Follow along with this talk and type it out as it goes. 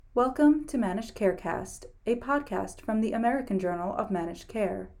Welcome to Managed Carecast, a podcast from the American Journal of Managed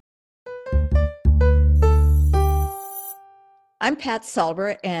Care. I'm Pat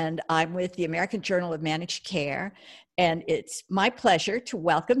Sulber, and I'm with the American Journal of Managed Care, and it's my pleasure to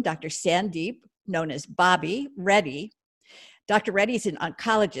welcome Dr. Sandeep, known as Bobby Reddy. Dr. Reddy is an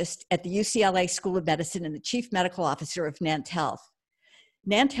oncologist at the UCLA School of Medicine and the Chief Medical Officer of NantHealth.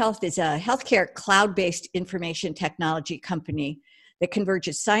 NantHealth is a healthcare cloud-based information technology company that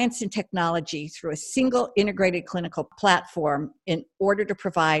converges science and technology through a single integrated clinical platform in order to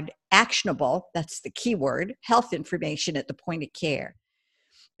provide actionable, that's the key word, health information at the point of care.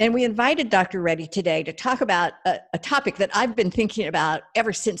 And we invited Dr. Reddy today to talk about a topic that I've been thinking about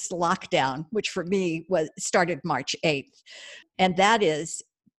ever since the lockdown, which for me started March 8th, and that is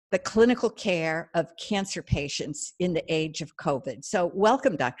the clinical care of cancer patients in the age of COVID. So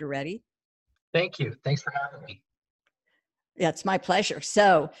welcome, Dr. Reddy. Thank you. Thanks for having me. Yeah, it's my pleasure.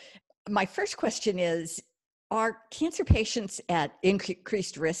 So my first question is, are cancer patients at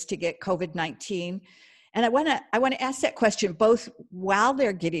increased risk to get COVID-19? And I want to ask that question both while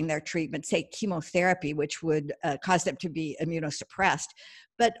they're getting their treatment, say chemotherapy, which would cause them to be immunosuppressed,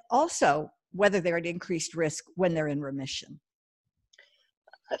 but also whether they're at increased risk when they're in remission.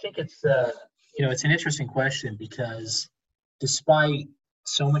 I think it's an interesting question because despite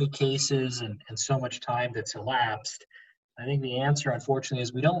so many cases and so much time that's elapsed, I think the answer, unfortunately,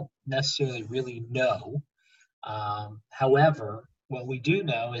 is we don't necessarily really know. However, what we do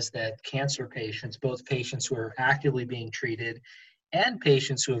know is that cancer patients, both patients who are actively being treated and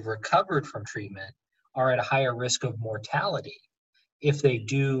patients who have recovered from treatment, are at a higher risk of mortality if they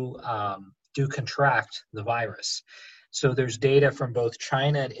do contract the virus. So there's data from both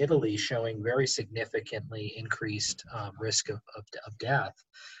China and Italy showing very significantly increased risk of death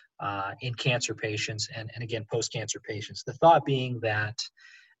in cancer patients and again, post-cancer patients. The thought being that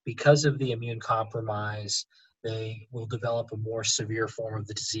because of the immune compromise, they will develop a more severe form of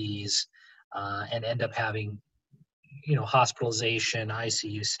the disease and end up having, hospitalization,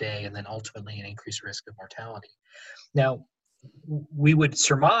 ICU stay, and then ultimately an increased risk of mortality. Now, we would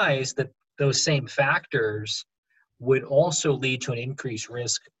surmise that those same factors would also lead to an increased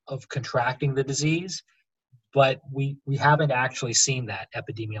risk of contracting the disease, but we haven't actually seen that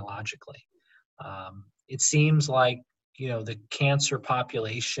epidemiologically. It seems like, the cancer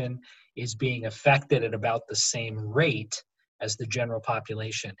population is being affected at about the same rate as the general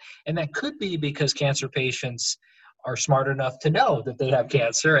population. And that could be because cancer patients are smart enough to know that they have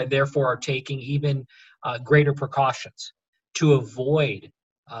cancer and therefore are taking even greater precautions to avoid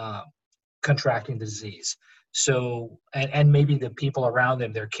contracting the disease. So, and maybe the people around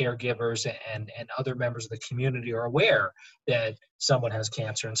them, their caregivers and other members of the community are aware that someone has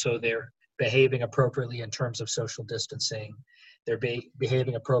cancer. And so they're behaving appropriately in terms of social distancing. They're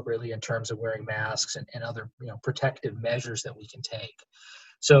behaving appropriately in terms of wearing masks and other, protective measures that we can take.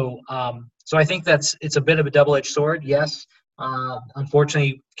 So, so I think it's a bit of a double-edged sword. Yes,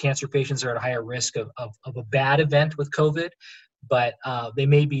 unfortunately, cancer patients are at a higher risk of a bad event with COVID, but they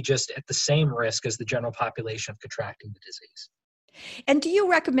may be just at the same risk as the general population of contracting the disease. And do you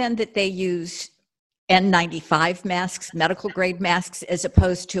recommend that they use N95 masks, medical grade masks, as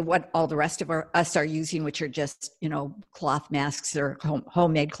opposed to what all the rest of us are using, which are just, cloth masks or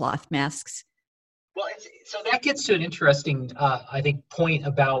homemade cloth masks? Well, so that gets to an interesting, I think, point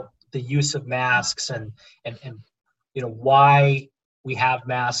about the use of masks and why we have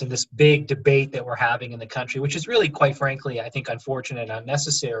masks and this big debate that we're having in the country, which is really, quite frankly, I think, unfortunate and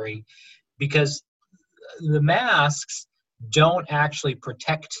unnecessary, because the masks don't actually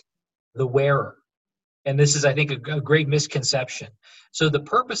protect the wearer. And this is, I think, a great misconception. So the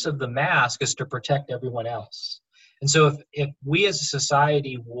purpose of the mask is to protect everyone else. And so if we as a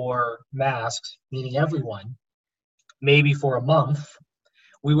society wore masks, meaning everyone, maybe for a month,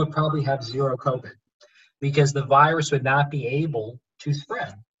 we would probably have zero COVID because the virus would not be able to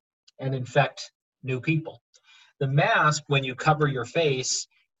spread and infect new people. The mask, when you cover your face,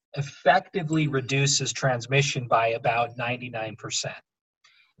 effectively reduces transmission by about 99%,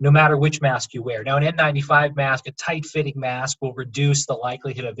 no matter which mask you wear. Now, an N95 mask, a tight-fitting mask, will reduce the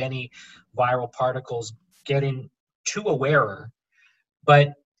likelihood of any viral particles getting to a wearer.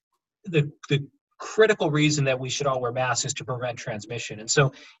 But the critical reason that we should all wear masks is to prevent transmission. And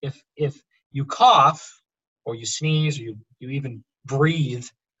so if you cough or you sneeze or you even breathe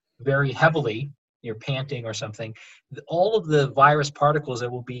very heavily, you're panting or something, all of the virus particles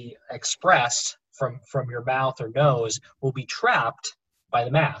that will be expressed from your mouth or nose will be trapped by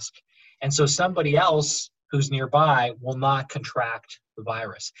the mask. And so somebody else who's nearby will not contract the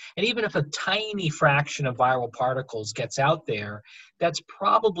virus. And even if a tiny fraction of viral particles gets out there, that's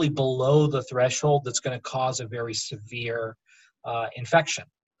probably below the threshold that's going to cause a very severe infection.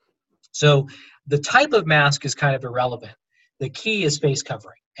 So the type of mask is kind of irrelevant. The key is face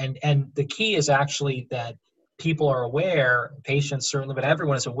covering. And the key is actually that people are aware, patients certainly, but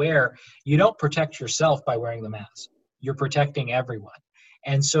everyone is aware, you don't protect yourself by wearing the mask. You're protecting everyone.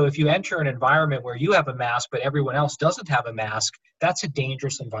 And so if you enter an environment where you have a mask, but everyone else doesn't have a mask, that's a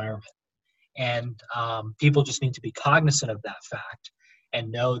dangerous environment. And people just need to be cognizant of that fact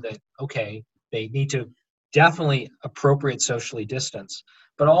and know that, okay, they need to definitely appropriate socially distance,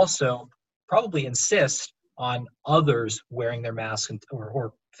 but also probably insist on others wearing their masks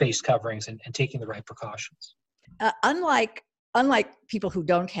or face coverings and taking the right precautions. Unlike people who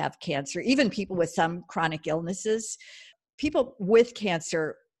don't have cancer, even people with some chronic illnesses, people with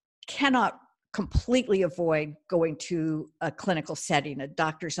cancer cannot completely avoid going to a clinical setting, a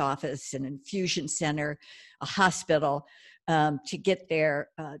doctor's office, an infusion center, a hospital, to get their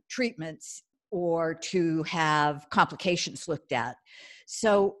treatments or to have complications looked at.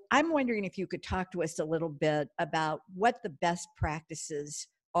 So I'm wondering if you could talk to us a little bit about what the best practices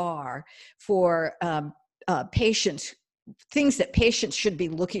are for patients, things that patients should be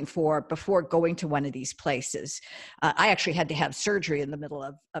looking for before going to one of these places. I actually had to have surgery in the middle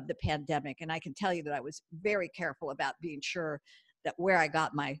of the pandemic, and I can tell you that I was very careful about being sure that where I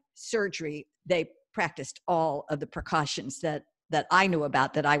got my surgery, they practiced all of the precautions that I knew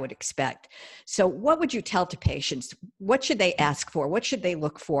about that I would expect. So what would you tell to patients? What should they ask for? What should they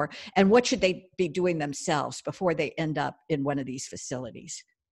look for? And what should they be doing themselves before they end up in one of these facilities?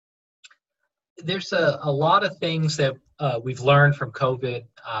 There's a lot of things that we've learned from COVID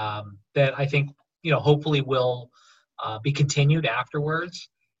that I think, hopefully will be continued afterwards.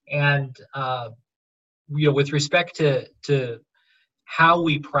 And, with respect to how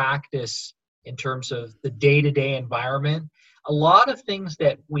we practice in terms of the day-to-day environment, a lot of things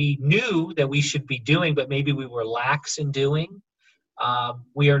that we knew that we should be doing, but maybe we were lax in doing,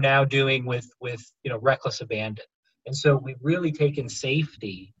 we are now doing with reckless abandon. And so we've really taken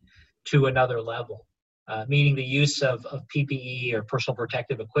safety to another level, meaning the use of PPE or personal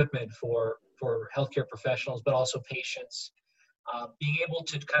protective equipment for healthcare professionals, but also patients, being able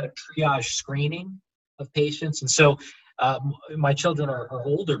to kind of triage screening of patients. And so my children are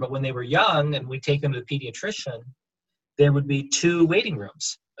older, but when they were young and we take them to the pediatrician, there would be two waiting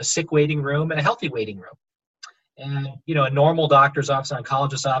rooms, a sick waiting room and a healthy waiting room. And, a normal doctor's office,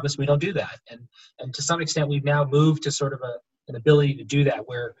 oncologist's office, we don't do that. And to some extent, we've now moved to sort of an ability to do that,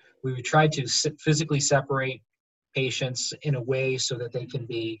 where we would try to physically separate patients in a way so that they can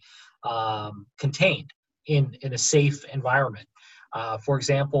be contained in a safe environment. For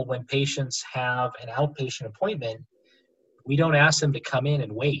example, when patients have an outpatient appointment, we don't ask them to come in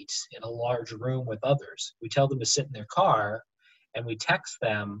and wait in a large room with others. We tell them to sit in their car, and we text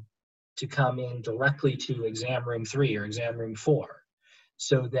them to come in directly to exam room 3 or exam room 4,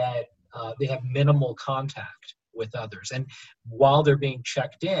 so that they have minimal contact with others. And while they're being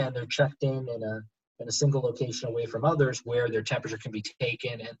checked in, they're checked in a single location away from others where their temperature can be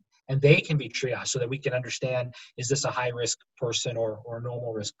taken and they can be triaged so that we can understand, is this a high risk person or a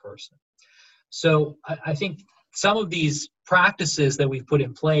normal risk person? So I think some of these practices that we've put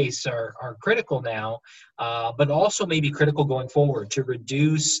in place are critical now, but also maybe critical going forward to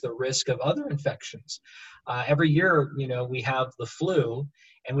reduce the risk of other infections. Every year, we have the flu,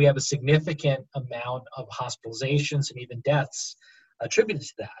 and we have a significant amount of hospitalizations and even deaths attributed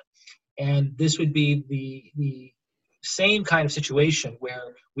to that. And this would be the same kind of situation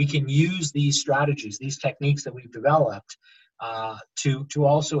where we can use these strategies, these techniques that we've developed to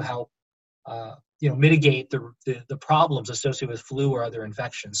also help mitigate the problems associated with flu or other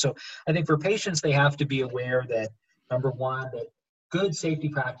infections. So I think for patients, they have to be aware that, number one, that good safety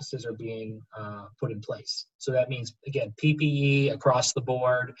practices are being put in place. So that means, again, PPE across the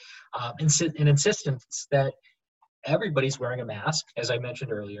board, an insistence that everybody's wearing a mask, as I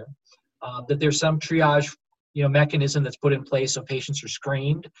mentioned earlier, that there's some triage mechanism that's put in place so patients are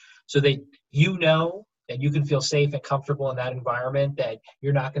screened so that and you can feel safe and comfortable in that environment, that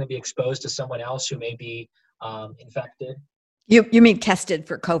you're not going to be exposed to someone else who may be infected. You mean tested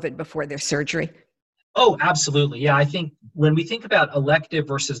for COVID before their surgery? Oh, absolutely. Yeah, I think when we think about elective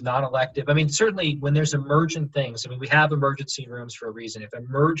versus non-elective, certainly when there's emergent things, we have emergency rooms for a reason. If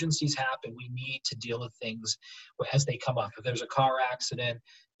emergencies happen, we need to deal with things as they come up. If there's a car accident,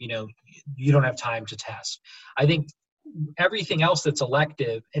 you don't have time to test. I think everything else that's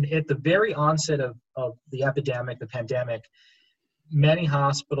elective, and at the very onset of the epidemic, the pandemic, many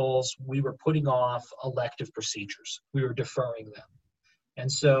hospitals, we were putting off elective procedures. We were deferring them.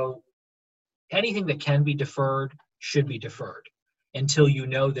 And so anything that can be deferred should be deferred until you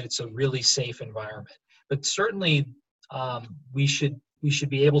know that it's a really safe environment. But certainly we should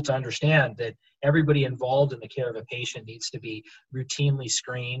be able to understand that everybody involved in the care of a patient needs to be routinely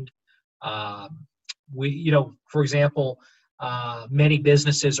screened. For example, many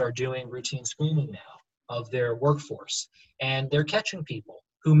businesses are doing routine screening now of their workforce, and they're catching people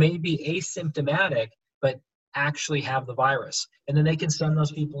who may be asymptomatic but actually have the virus, and then they can send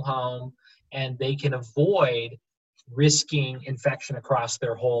those people home, and they can avoid risking infection across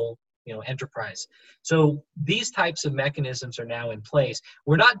their whole enterprise. So these types of mechanisms are now in place.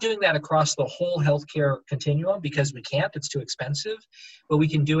 We're not doing that across the whole healthcare continuum because we can't, it's too expensive, but we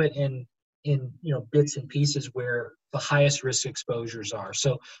can do it in bits and pieces where the highest risk exposures are.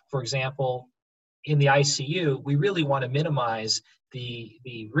 So for example, in the ICU, we really want to minimize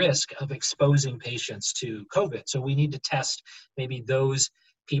the risk of exposing patients to COVID. So we need to test maybe those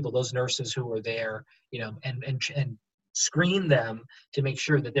people, those nurses who are there, and screen them to make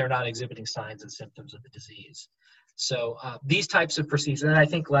sure that they're not exhibiting signs and symptoms of the disease. So these types of procedures. And I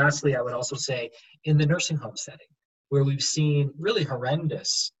think lastly, I would also say in the nursing home setting, where we've seen really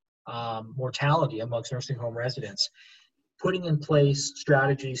horrendous mortality amongst nursing home residents, putting in place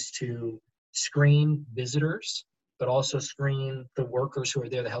strategies to screen visitors, but also screen the workers who are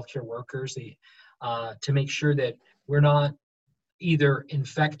there, the healthcare workers, to make sure that we're not either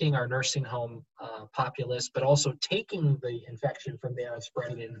infecting our nursing home populace, but also taking the infection from there and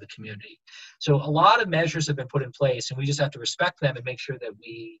spreading it into the community. So a lot of measures have been put in place, and we just have to respect them and make sure that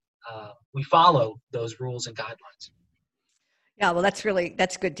we follow those rules and guidelines. Yeah, well,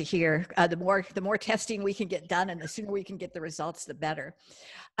 that's good to hear. The more testing we can get done, and the sooner we can get the results, the better.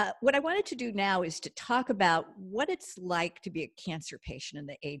 What I wanted to do now is to talk about what it's like to be a cancer patient in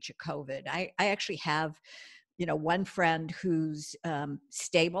the age of COVID. I actually have one friend who's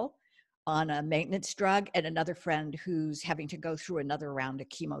stable on a maintenance drug, and another friend who's having to go through another round of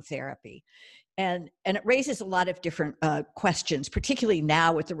chemotherapy. And it raises a lot of different questions, particularly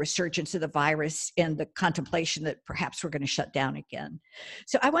now with the resurgence of the virus and the contemplation that perhaps we're going to shut down again.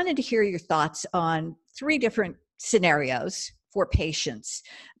 So I wanted to hear your thoughts on 3 different scenarios for patients.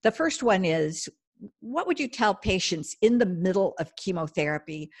 The first one is, what would you tell patients in the middle of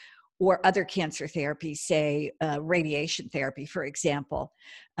chemotherapy or other cancer therapies, say radiation therapy, for example,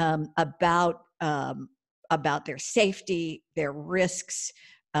 about their safety, their risks,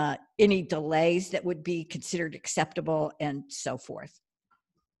 any delays that would be considered acceptable, and so forth?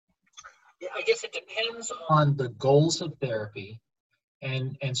 Yeah, I guess it depends on the goals of therapy,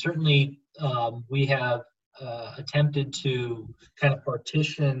 and certainly we have attempted to kind of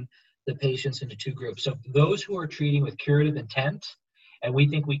partition the patients into 2 groups. So those who are treating with curative intent, and we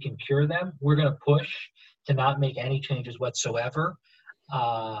think we can cure them, we're going to push to not make any changes whatsoever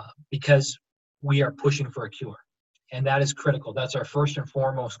because we are pushing for a cure. And that is critical. That's our first and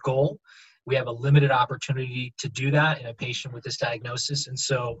foremost goal. We have a limited opportunity to do that in a patient with this diagnosis. And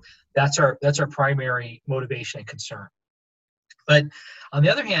so that's our primary motivation and concern. But on the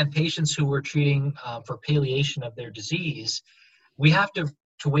other hand, patients who we're treating for palliation of their disease, we have to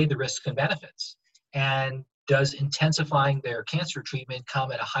weigh the risks and benefits. And does intensifying their cancer treatment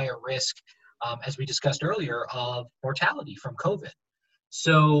come at a higher risk, as we discussed earlier, of mortality from COVID?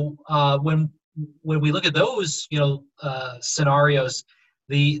 So when we look at those, scenarios,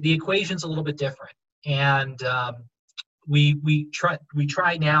 the equation's a little bit different, and we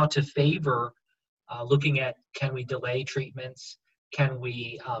try now to favor looking at, can we delay treatments? Can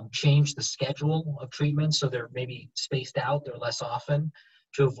we change the schedule of treatments so they're maybe spaced out, they're less often,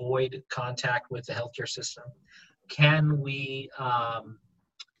 to avoid contact with the healthcare system? Can we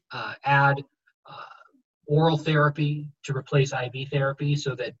add oral therapy to replace IV therapy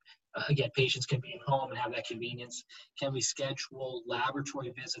so that, again, patients can be at home and have that convenience? Can we schedule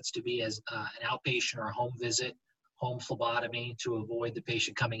laboratory visits to be as an outpatient or a home visit, home phlebotomy, to avoid the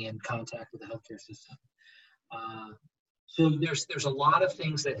patient coming in contact with the healthcare system? So there's a lot of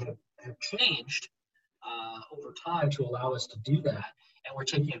things that have changed over time to allow us to do that, and we're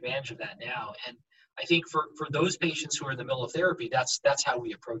taking advantage of that now. And I think for those patients who are in the middle of therapy, that's how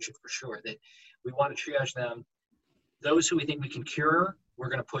we approach it for sure, that we want to triage them. Those who we think we can cure, we're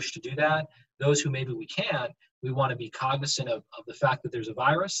going to push to do that. Those who maybe we can't, we want to be cognizant of the fact that there's a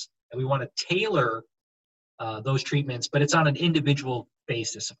virus, and we want to tailor those treatments, but it's on an individual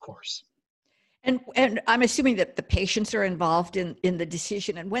basis, of course. And I'm assuming that the patients are involved in the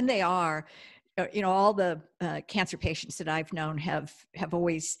decision, and when they are, all the cancer patients that I've known have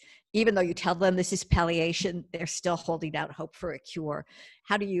always, even though you tell them this is palliation, they're still holding out hope for a cure.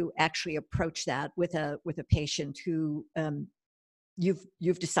 How do you actually approach that with a patient who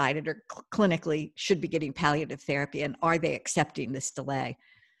you've decided or clinically should be getting palliative therapy, and are they accepting this delay?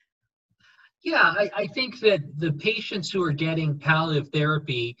 Yeah, I think that the patients who are getting palliative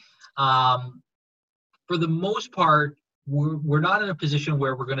therapy, for the most part, we're not in a position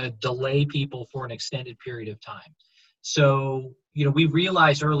where we're going to delay people for an extended period of time. So, we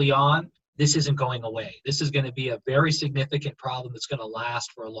realized early on, this isn't going away. This is going to be a very significant problem that's going to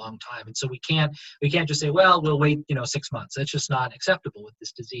last for a long time. And so we can't just say, well, we'll wait, 6 months. That's just not acceptable with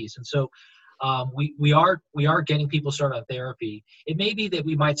this disease. And so we are getting people started on therapy. It may be that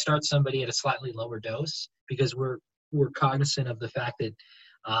we might start somebody at a slightly lower dose because we're cognizant of the fact that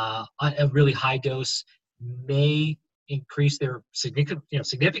a really high dose may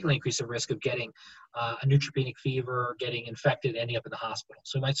significantly increase their risk of getting a neutropenic fever, or getting infected, ending up in the hospital.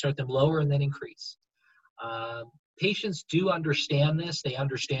 So we might start them lower and then increase. Patients do understand this. They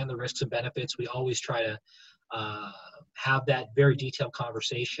understand the risks and benefits. We always try to have that very detailed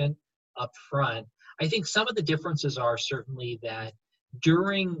conversation up front. I think some of the differences are certainly that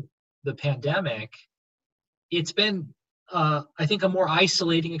during the pandemic, it's been I think a more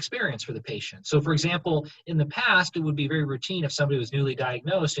isolating experience for the patient. So for example, in the past, it would be very routine if somebody was newly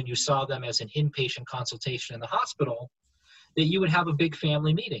diagnosed and you saw them as an inpatient consultation in the hospital, that you would have a big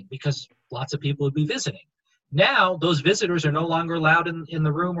family meeting because lots of people would be visiting. Now, those visitors are no longer allowed in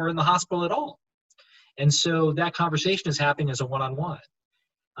the room or in the hospital at all. And so that conversation is happening as a one-on-one.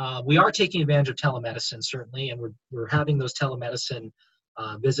 We are taking advantage of telemedicine, certainly, and we're having those telemedicine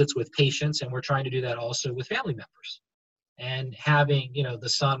visits with patients, and we're trying to do that also with family members. And having, the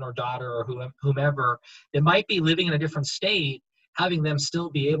son or daughter or whomever that might be living in a different state, having them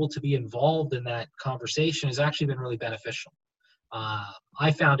still be able to be involved in that conversation has actually been really beneficial.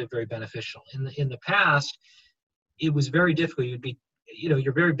 I found it very beneficial. In the past, it was very difficult. You'd be,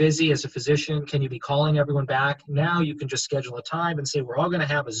 you're very busy as a physician. Can you be calling everyone back? Now you can just schedule a time and say, we're all going to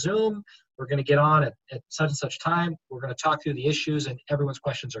have a Zoom. We're going to get on at such and such time. We're going to talk through the issues and everyone's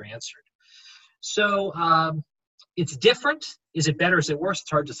questions are answered. So it's different. Is it better? Is it worse?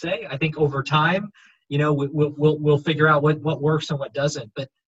 It's hard to say. I think over time, we'll figure out what works and what doesn't. But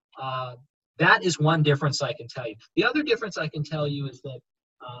that is one difference I can tell you. The other difference I can tell you is that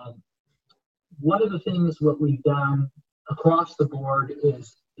one of the things what we've done across the board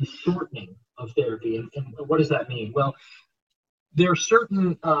is shortening of therapy. And what does that mean? Well, there are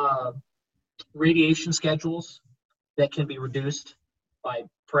certain radiation schedules that can be reduced by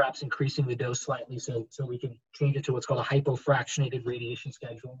perhaps increasing the dose slightly so we can change it to what's called a hypofractionated radiation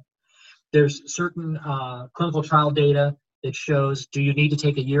schedule. There's certain clinical trial data that shows, do you need to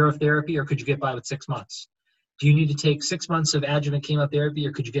take a year of therapy or could you get by with 6 months? Do you need to take 6 months of adjuvant chemotherapy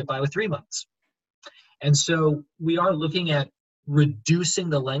or could you get by with 3 months? And so we are looking at reducing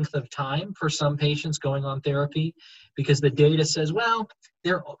the length of time for some patients going on therapy because the data says, well,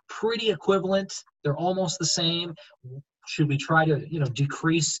 they're pretty equivalent. They're almost the same. Should we try to,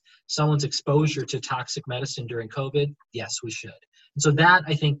 decrease someone's exposure to toxic medicine during COVID? Yes, we should. And so that,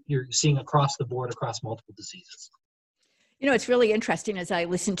 I think, you're seeing across the board, across multiple diseases. It's really interesting as I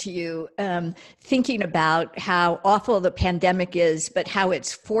listen to you thinking about how awful the pandemic is, but how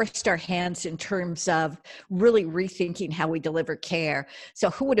it's forced our hands in terms of really rethinking how we deliver care.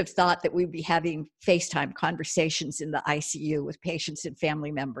 So who would have thought that we'd be having FaceTime conversations in the ICU with patients and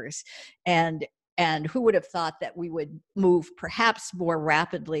family members? And who would have thought that we would move perhaps more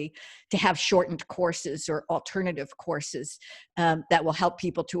rapidly to have shortened courses or alternative courses that will help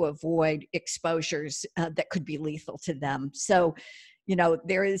people to avoid exposures that could be lethal to them. So,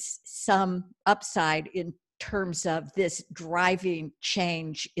 there is some upside in terms of this driving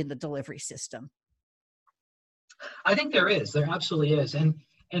change in the delivery system. I think there absolutely is. And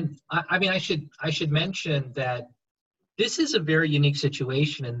I mean, I should mention that this is a very unique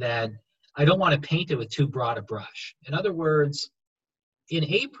situation in that I don't want to paint it with too broad a brush. In other words, in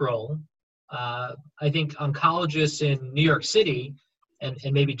April, I think oncologists in New York City and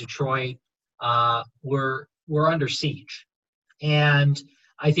maybe Detroit were under siege. And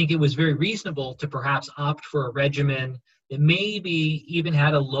I think it was very reasonable to perhaps opt for a regimen that maybe even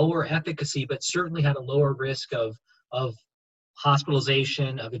had a lower efficacy, but certainly had a lower risk of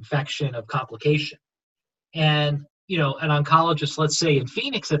hospitalization, of infection, of complication. And an oncologist, let's say in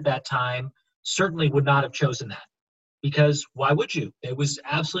Phoenix at that time, certainly would not have chosen that because why would you? There was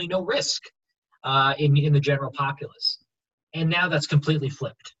absolutely no risk in the general populace. And now that's completely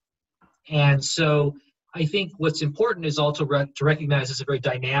flipped. And so I think what's important is also to recognize it's a very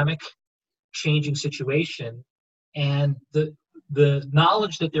dynamic changing situation, and the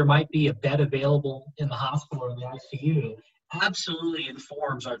knowledge that there might be a bed available in the hospital or in the ICU absolutely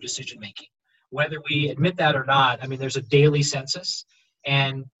informs our decision making, whether we admit that or not. I mean, there's a daily census,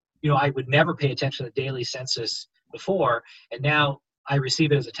 and I would never pay attention to the daily census before, and now I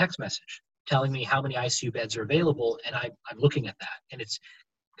receive it as a text message telling me how many ICU beds are available, and I'm looking at that, and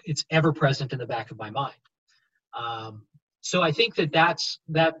it's ever present in the back of my mind. So I think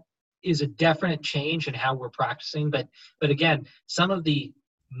that is a definite change in how we're practicing. But again, some of the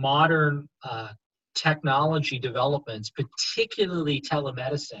modern technology developments, particularly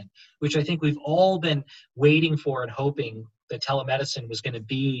telemedicine, which I think we've all been waiting for and hoping that telemedicine was going to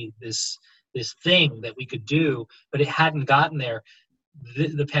be this thing that we could do, but it hadn't gotten there.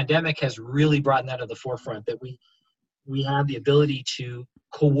 The pandemic has really brought that to the forefront, that we have the ability to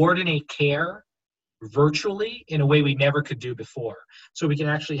coordinate care virtually in a way we never could do before. So we can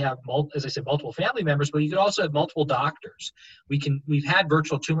actually have, as I said, multiple family members, but you could also have multiple doctors. We've had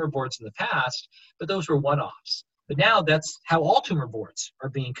virtual tumor boards in the past, but those were one-offs. But now that's how all tumor boards are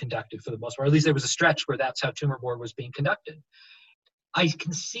being conducted for the most part. At least there was a stretch where that's how tumor board was being conducted. I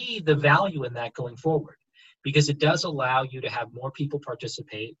can see the value in that going forward, because it does allow you to have more people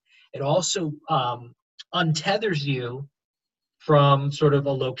participate. It also untethers you from sort of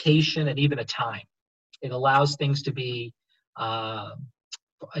a location and even a time. It allows things to be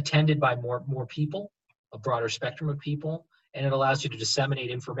attended by more people, a broader spectrum of people, and it allows you to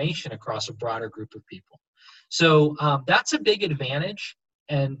disseminate information across a broader group of people. So that's a big advantage,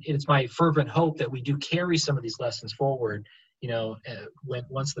 and it's my fervent hope that we do carry some of these lessons forward,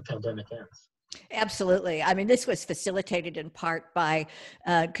 once the pandemic ends. Absolutely. I mean, this was facilitated in part by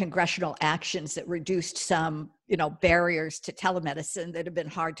congressional actions that reduced some, barriers to telemedicine that have been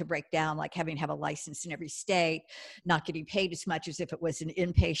hard to break down, like having to have a license in every state, not getting paid as much as if it was an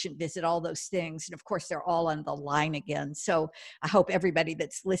inpatient visit, all those things. And of course, they're all on the line again. So I hope everybody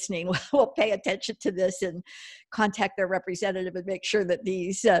that's listening will pay attention to this and contact their representative and make sure that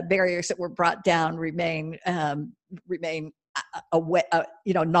these barriers that were brought down remain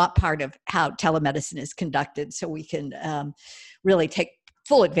not part of how telemedicine is conducted, so we can really take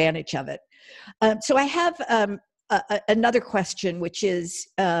full advantage of it. So I have another question, which is,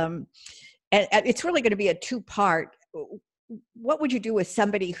 and it's really going to be a two-part. What would you do with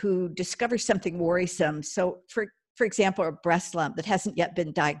somebody who discovers something worrisome? So for example, a breast lump that hasn't yet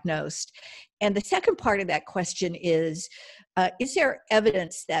been diagnosed. And the second part of that question is there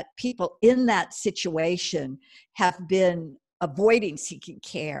evidence that people in that situation have been avoiding seeking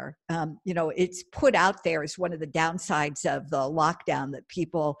care? It's put out there as one of the downsides of the lockdown that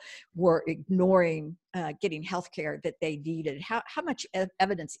people were ignoring getting health care that they needed. How much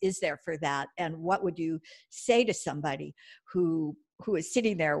evidence is there for that? And what would you say to somebody who is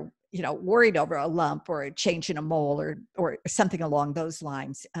sitting there, worried over a lump or a change in a mole or something along those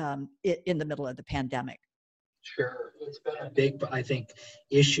lines in the middle of the pandemic? Sure. It's been a big, I think,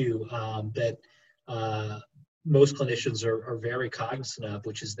 issue that most clinicians are very cognizant of,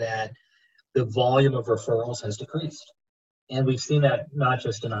 which is that the volume of referrals has decreased. And we've seen that not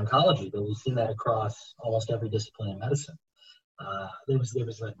just in oncology, but we've seen that across almost every discipline in medicine. There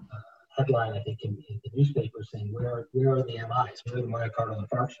was a headline, I think, in the newspaper saying, where are the MIs? Where are the myocardial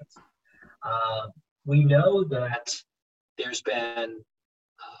infarctions? We know that there's been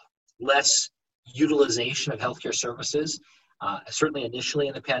less utilization of healthcare services, certainly initially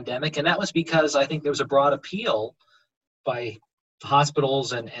in the pandemic. And that was because I think there was a broad appeal by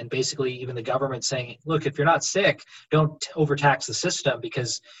hospitals and basically even the government saying, look, if you're not sick, don't overtax the system,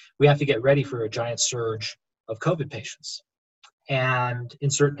 because we have to get ready for a giant surge of COVID patients. And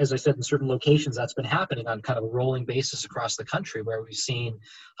as I said, in certain locations, that's been happening on kind of a rolling basis across the country, where we've seen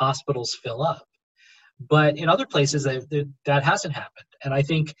hospitals fill up. But in other places, that hasn't happened. And I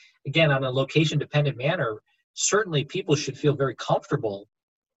think, again, on a location-dependent manner, certainly people should feel very comfortable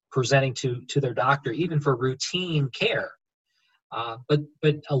presenting to their doctor, even for routine care. But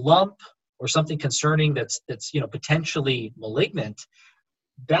a lump or something concerning that's potentially malignant,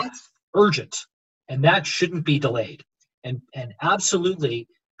 that's urgent, and that shouldn't be delayed. And absolutely,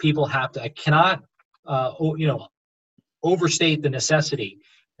 people have to. I cannot overstate the necessity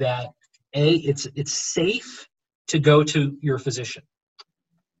that it's safe to go to your physician.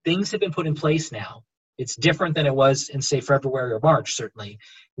 Things have been put in place now. It's different than it was in, say, February or March, certainly,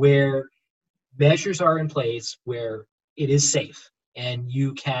 where measures are in place where it is safe, and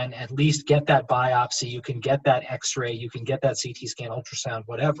you can at least get that biopsy, you can get that x-ray, you can get that CT scan, ultrasound,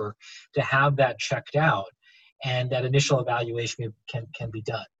 whatever, to have that checked out, and that initial evaluation can be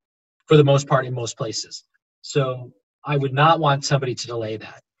done, for the most part, in most places. So I would not want somebody to delay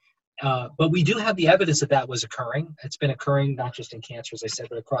that. But we do have the evidence that that was occurring. It's been occurring not just in cancer, as I said,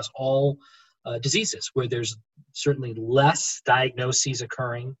 but across all diseases where there's certainly less diagnoses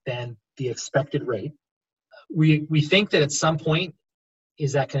occurring than the expected rate. We think that at some point,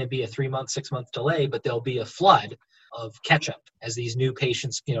 is that going to be a 3-month, 6-month delay, but there'll be a flood of catch up as these new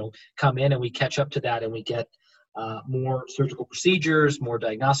patients, come in, and we catch up to that, and we get more surgical procedures, more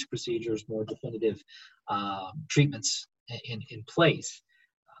diagnostic procedures, more definitive treatments in place.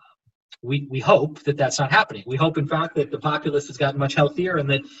 We hope that that's not happening. We hope, in fact, that the populace has gotten much healthier and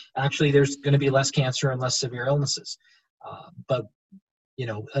that actually there's going to be less cancer and less severe illnesses. But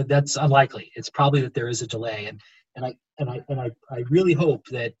that's unlikely. It's probably that there is a delay, and I really hope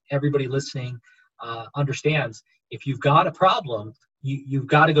that everybody listening understands, if you've got a problem, you've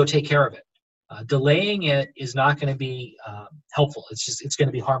got to go take care of it. Delaying it is not going to be helpful. It's going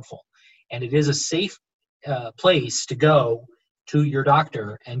to be harmful, and it is a safe place to go to your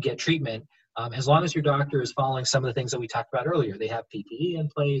doctor and get treatment, as long as your doctor is following some of the things that we talked about earlier. They have PPE in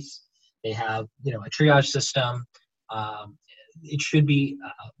place. They have a triage system. It should be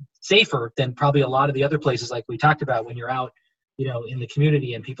safer than probably a lot of the other places like we talked about. When you're out in the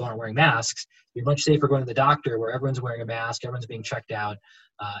community and people aren't wearing masks, you're much safer going to the doctor where everyone's wearing a mask, everyone's being checked out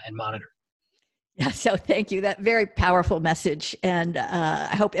and monitored. Yeah, so thank you. That very powerful message. And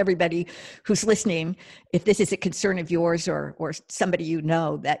I hope everybody who's listening, if this is a concern of yours or somebody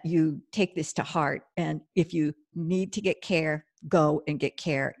that you take this to heart. And if you need to get care, go and get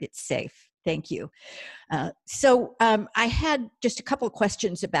care. It's safe. Thank you. So I had just a couple of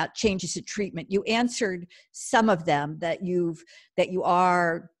questions about changes in treatment. You answered some of them, that you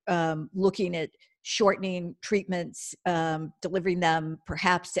are looking at shortening treatments, delivering them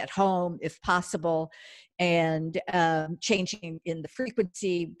perhaps at home if possible, and changing in the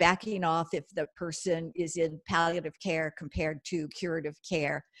frequency, backing off if the person is in palliative care compared to curative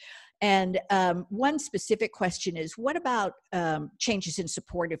care. And one specific question is, what about changes in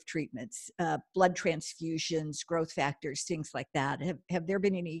supportive treatments, blood transfusions, growth factors, things like that? Have there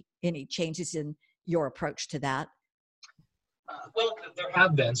been any changes in your approach to that? Well, there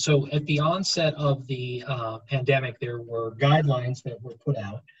have been. So at the onset of the pandemic, there were guidelines that were put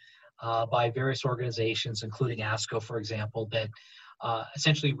out by various organizations, including ASCO, for example, that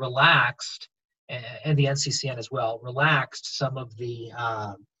essentially relaxed, and the NCCN as well, relaxed some of the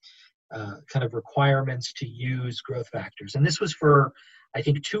kind of requirements to use growth factors. And this was for, I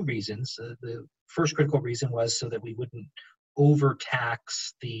think, 2 reasons. The first critical reason was so that we wouldn't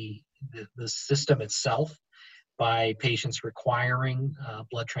overtax the system itself by patients requiring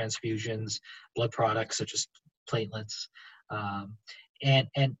blood transfusions, blood products such as platelets, and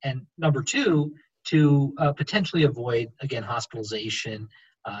number 2, to potentially avoid, again, hospitalization.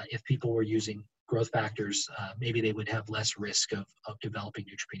 If people were using growth factors, maybe they would have less risk of developing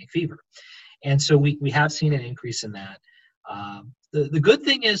neutropenic fever. And so we have seen an increase in that. The good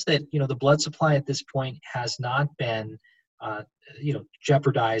thing is that the blood supply at this point has not been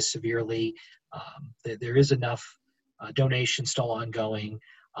jeopardized severely. There is enough donation still ongoing.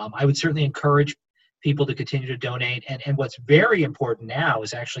 I would certainly encourage people to continue to donate. And what's very important now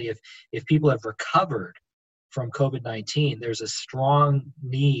is actually if people have recovered from COVID-19, there's a strong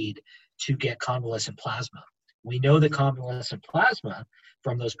need to get convalescent plasma. We know that convalescent plasma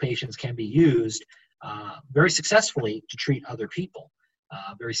from those patients can be used very successfully to treat other people,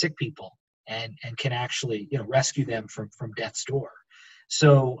 very sick people, and can actually rescue them from death's door.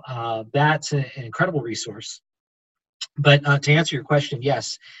 So that's an incredible resource. But to answer your question,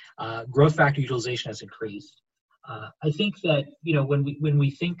 yes, growth factor utilization has increased. I think that when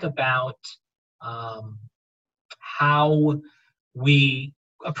we think about how we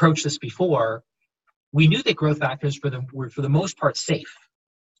approached this before, we knew that growth factors were for the most part safe.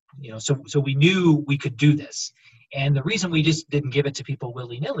 So we knew we could do this. And the reason we just didn't give it to people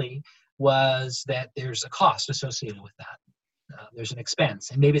willy-nilly was that there's a cost associated with that. There's an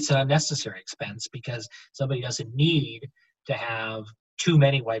expense, and maybe it's an unnecessary expense because somebody doesn't need to have too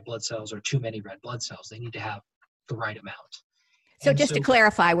many white blood cells or too many red blood cells. They need to have the right amount. So just to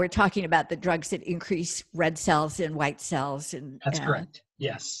clarify, we're talking about the drugs that increase red cells and white cells. That's correct.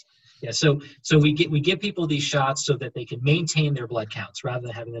 Yes. Yeah. So we give people these shots so that they can maintain their blood counts rather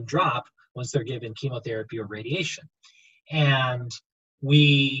than having them drop once they're given chemotherapy or radiation. And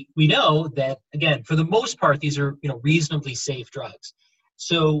we know that, again, for the most part, these are reasonably safe drugs.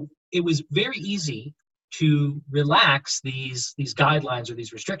 So it was very easy to relax these guidelines or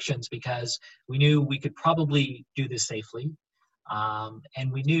these restrictions because we knew we could probably do this safely.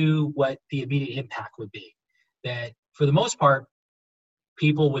 And we knew what the immediate impact would be. That for the most part,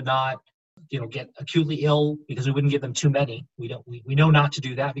 people would not get acutely ill because we wouldn't give them too many. We know not to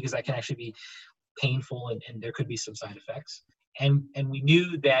do that because that can actually be painful and there could be some side effects. And we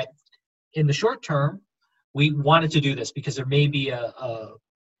knew that in the short term, we wanted to do this because there may be a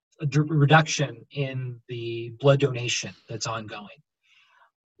reduction in the blood donation that's ongoing.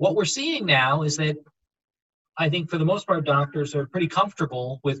 What we're seeing now is that I think for the most part, doctors are pretty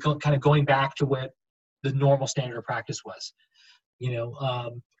comfortable with kind of going back to what the normal standard of practice was.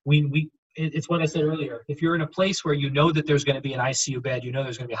 It's what I said earlier. If you're in a place where you know that there's going to be an ICU bed, you know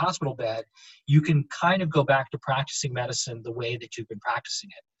there's going to be a hospital bed, you can kind of go back to practicing medicine the way that you've been practicing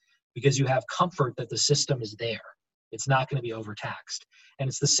it because you have comfort that the system is there. It's not going to be overtaxed. And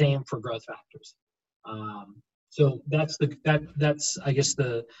it's the same for growth factors. So that's I guess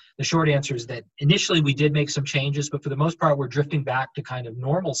the short answer is that initially we did make some changes, but for the most part, we're drifting back to kind of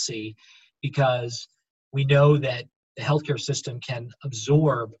normalcy because we know that the healthcare system can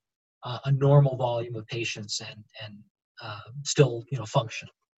absorb a normal volume of patients and still function.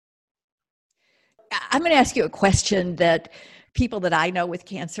 I'm going to ask you a question that people that I know with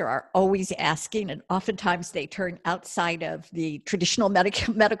cancer are always asking, and oftentimes they turn outside of the traditional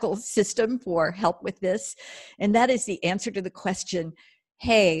medical system for help with this. And that is the answer to the question,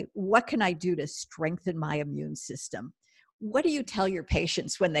 hey, what can I do to strengthen my immune system? What do you tell your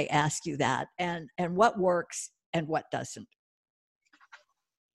patients when they ask you that, and what works and what doesn't?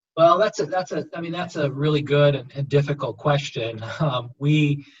 Well, that's a really good and difficult question.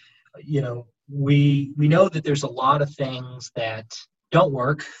 We know that there's a lot of things that don't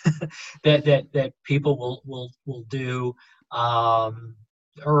work that people will do,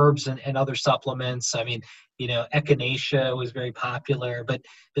 herbs and other supplements. Echinacea was very popular, but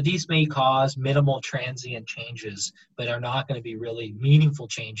these may cause minimal transient changes, but are not going to be really meaningful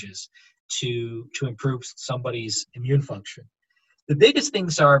changes to improve somebody's immune function. The biggest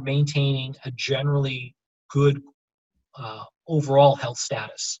things are maintaining a generally good overall health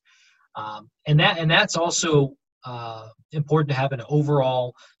status. And that's also important to have an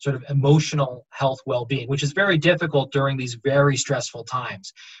overall sort of emotional health well-being, which is very difficult during these very stressful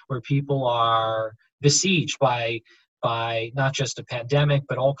times where people are besieged by not just a pandemic,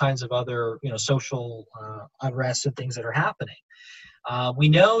 but all kinds of other social unrest and things that are happening. We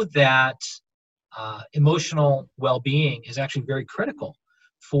know that emotional well-being is actually very critical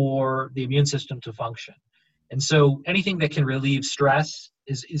for the immune system to function. And so anything that can relieve stress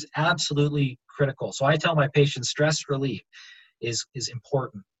is absolutely critical. So I tell my patients stress relief is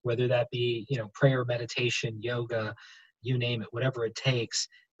important, whether that be, prayer, meditation, yoga, you name it, whatever it takes,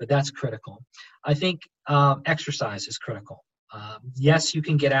 but that's critical. I think exercise is critical. Yes, you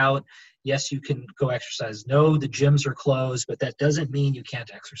can get out. Yes, you can go exercise. No, the gyms are closed, but that doesn't mean you can't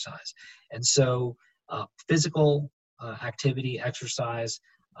exercise. And so physical activity, exercise,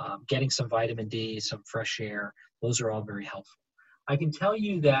 getting some vitamin D, some fresh air, those are all very helpful. I can tell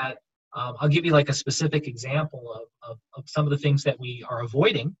you that I'll give you like a specific example of some of the things that we are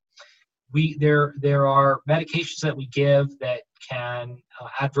avoiding. There are medications that we give that can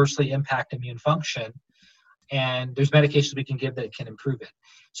adversely impact immune function, and there's medications we can give that can improve it.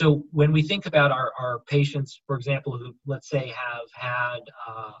 So when we think about our patients, for example, who let's say have had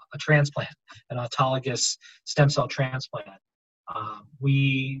a transplant, an autologous stem cell transplant,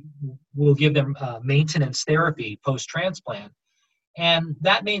 we will give them maintenance therapy post-transplant. And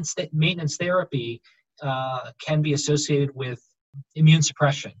that maintenance therapy can be associated with immune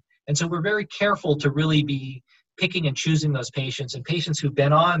suppression. And so we're very careful to really be picking and choosing those patients, and patients who've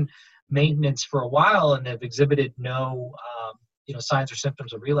been on maintenance for a while and have exhibited no signs or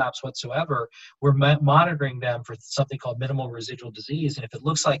symptoms of relapse whatsoever. We're monitoring them for something called minimal residual disease. And if it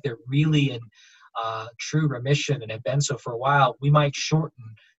looks like they're really in true remission and have been so for a while, we might shorten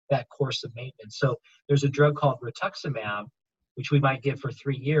that course of maintenance. So there's a drug called rituximab, which we might give for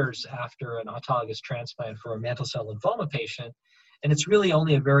 3 years after an autologous transplant for a mantle cell lymphoma patient. And it's really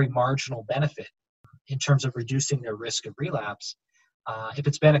only a very marginal benefit in terms of reducing their risk of relapse. If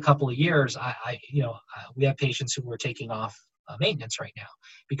it's been a couple of years, we have patients who we're taking off maintenance right now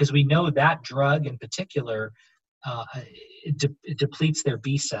because we know that drug in particular, it depletes their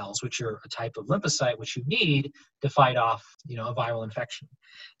B cells, which are a type of lymphocyte which you need to fight off, a viral infection.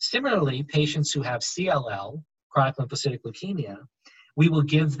 Similarly, patients who have CLL, chronic lymphocytic leukemia, we will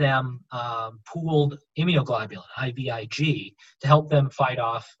give them pooled immunoglobulin, IVIG, to help them fight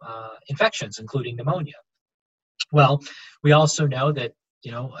off infections, including pneumonia. Well, we also know that,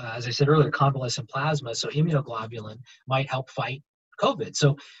 as I said earlier, convalescent plasma, so immunoglobulin might help fight COVID.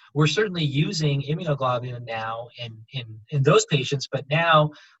 So we're certainly using immunoglobulin now in those patients, but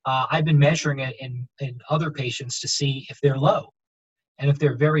now I've been measuring it in other patients to see if they're low. And if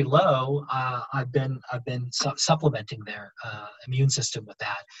they're very low, I've been supplementing their immune system with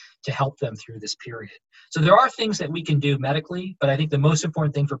that to help them through this period. So there are things that we can do medically, but I think the most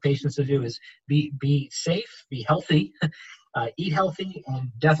important thing for patients to do is be safe, be healthy, eat healthy, and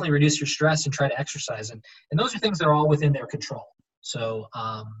definitely reduce your stress and try to exercise. And those are things that are all within their control. So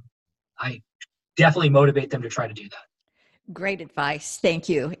I definitely motivate them to try to do that. Great advice. Thank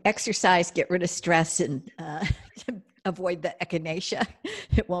you. Exercise, get rid of stress, and avoid the echinacea.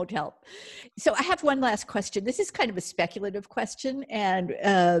 It won't help. So I have one last question. This is kind of a speculative question,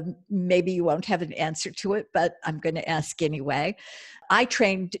 and maybe you won't have an answer to it, but I'm going to ask anyway. I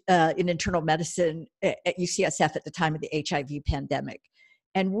trained in internal medicine at UCSF at the time of the HIV pandemic,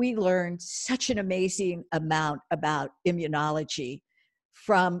 and we learned such an amazing amount about immunology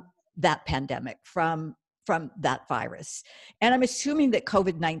from that pandemic, from that virus. And I'm assuming that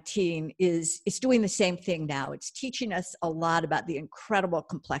COVID-19 is doing the same thing now. It's teaching us a lot about the incredible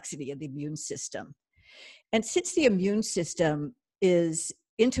complexity of the immune system. And since the immune system is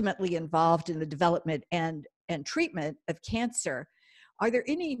intimately involved in the development and treatment of cancer, are there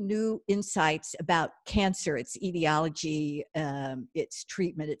any new insights about cancer, its etiology, its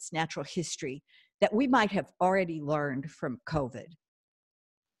treatment, its natural history that we might have already learned from COVID?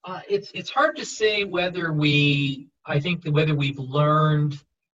 It's hard to say whether we've learned,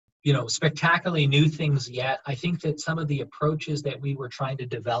 spectacularly new things yet. I think that some of the approaches that we were trying to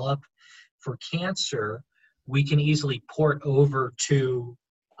develop for cancer, we can easily port over to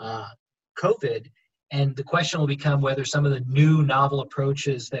COVID. And the question will become whether some of the new novel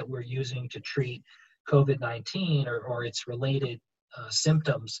approaches that we're using to treat COVID-19 or its related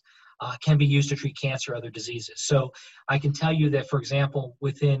symptoms can be used to treat cancer or other diseases. So I can tell you that, for example,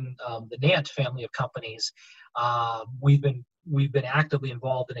 within the NANT family of companies, we've been actively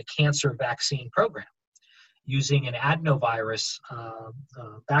involved in a cancer vaccine program using an adenovirus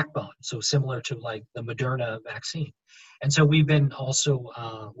backbone, so similar to like the Moderna vaccine. And so we've been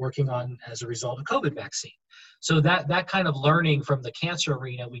also working on, as a result, a COVID vaccine. So that kind of learning from the cancer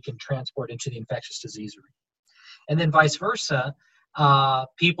arena, we can transport into the infectious disease arena. And then vice versa,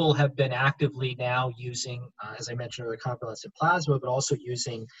 people have been actively now using, as I mentioned, the convalescent plasma, but also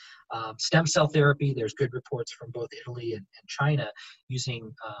using stem cell therapy. There's good reports from both Italy and China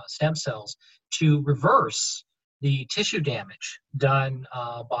using stem cells to reverse the tissue damage done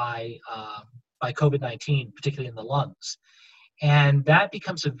by COVID-19, particularly in the lungs. And that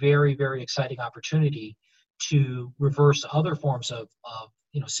becomes a very, very exciting opportunity to reverse other forms of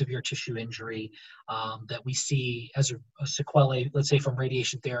severe tissue injury that we see as a sequelae, let's say from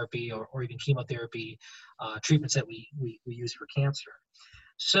radiation therapy or even chemotherapy treatments that we use for cancer.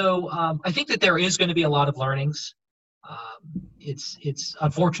 So I think that there is going to be a lot of learnings. It's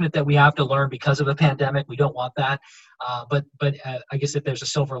unfortunate that we have to learn because of a pandemic. We don't want that. But I guess if there's a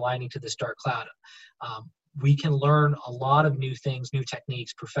silver lining to this dark cloud, we can learn a lot of new things, new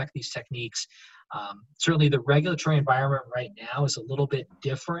techniques, perfect these techniques. Certainly the regulatory environment right now is a little bit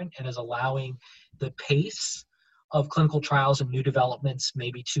different and is allowing the pace of clinical trials and new developments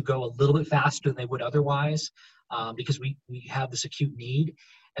maybe to go a little bit faster than they would otherwise because we have this acute need.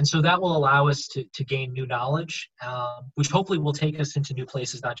 And so that will allow us to gain new knowledge, which hopefully will take us into new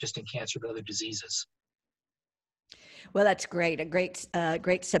places, not just in cancer, but other diseases. Well, that's great. A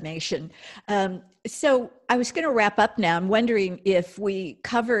great summation. So I was going to wrap up now. I'm wondering if we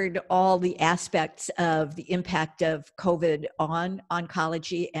covered all the aspects of the impact of COVID on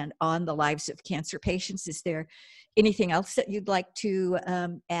oncology and on the lives of cancer patients. Is there anything else that you'd like to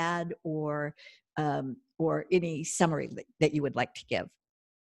add or any summary that you would like to give?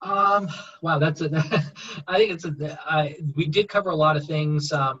 Wow, I think we did cover a lot of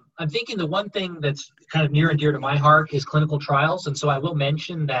things. I'm thinking the one thing that's kind of near and dear to my heart is clinical trials. And so I will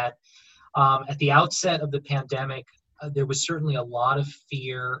mention that at the outset of the pandemic, there was certainly a lot of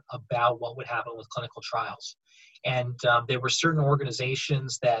fear about what would happen with clinical trials. And there were certain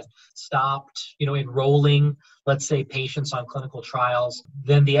organizations that stopped, enrolling, let's say, patients on clinical trials.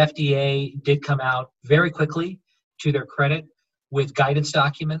 Then the FDA did come out very quickly, to their credit, with guidance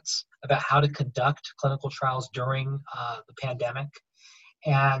documents about how to conduct clinical trials during the pandemic.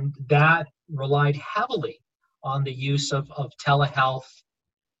 And that relied heavily on the use of telehealth,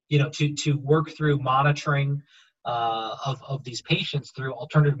 to work through monitoring of these patients through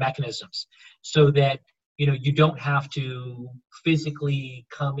alternative mechanisms so that, you don't have to physically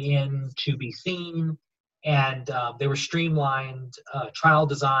come in to be seen. And there were streamlined trial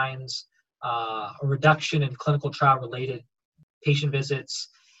designs, a reduction in clinical trial related patient visits,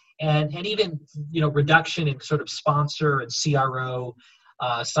 and even reduction in sort of sponsor and CRO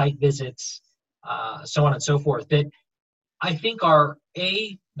site visits, so on and so forth. That I think are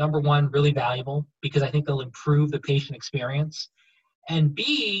number one, really valuable because I think they'll improve the patient experience, and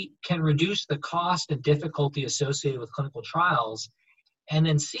B, can reduce the cost and difficulty associated with clinical trials, and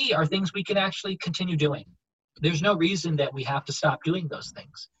then C, are things we can actually continue doing. There's no reason that we have to stop doing those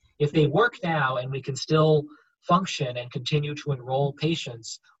things. If they work now and we can still function and continue to enroll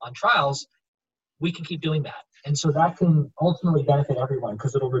patients on trials, we can keep doing that. And so that can ultimately benefit everyone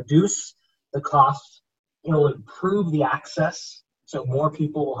because it'll reduce the cost, it'll improve the access, so more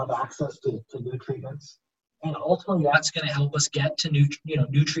people will have access to new treatments. And ultimately that's going to help us get to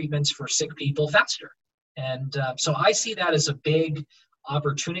new treatments for sick people faster. And so I see that as a big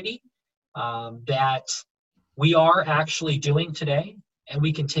opportunity that we are actually doing today and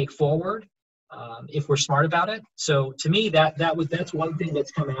we can take forward if we're smart about it. So to me, that's one thing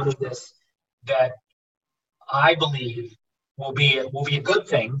that's come out of this that I believe will be a good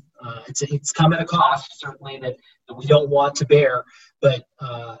thing. It's come at a cost, certainly, that we don't want to bear, but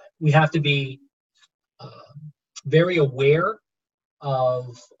we have to be very aware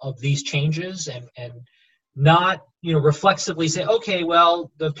of these changes and not reflexively say, okay,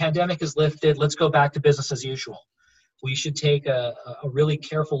 well, the pandemic is lifted, let's go back to business as usual. We should take a really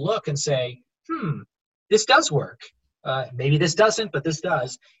careful look and say, this does work. Maybe this doesn't, but this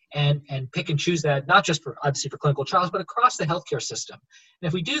does. And pick and choose that, not just obviously for clinical trials, but across the healthcare system. And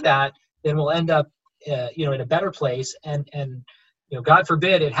if we do that, then we'll end up, in a better place. And God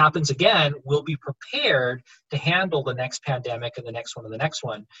forbid it happens again, we'll be prepared to handle the next pandemic and the next one and the next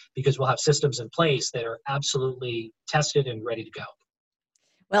one, because we'll have systems in place that are absolutely tested and ready to go.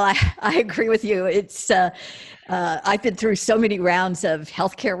 Well, I agree with you. It's I've been through so many rounds of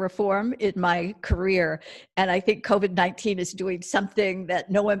healthcare reform in my career, and I think COVID-19 is doing something that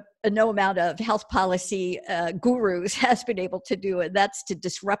no amount of health policy gurus has been able to do, and that's to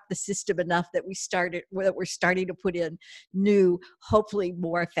disrupt the system enough that we're starting to put in new, hopefully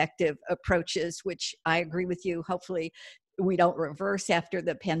more effective approaches. Which I agree with you. Hopefully, we don't reverse after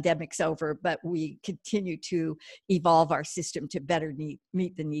the pandemic's over, but we continue to evolve our system to better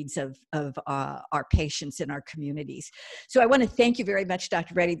meet the needs of our patients and our communities. So I want to thank you very much,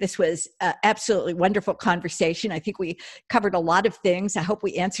 Dr. Reddy. This was absolutely wonderful conversation. I think we covered a lot of things. I hope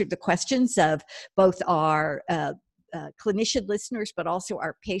we answered the questions of both our clinician listeners, but also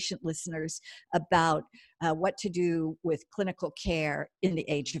our patient listeners about what to do with clinical care in the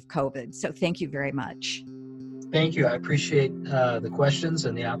age of COVID. So thank you very much. Thank you. I appreciate the questions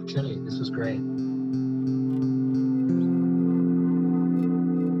and the opportunity. This was great.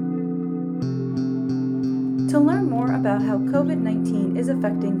 To learn more about how COVID-19 is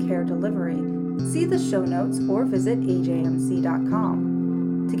affecting care delivery, see the show notes or visit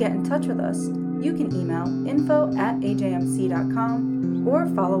ajmc.com. To get in touch with us, you can email info@ajmc.com or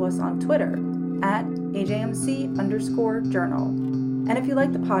follow us on Twitter @AJMC_journal. And if you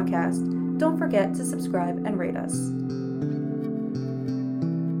like the podcast, don't forget to subscribe and rate us.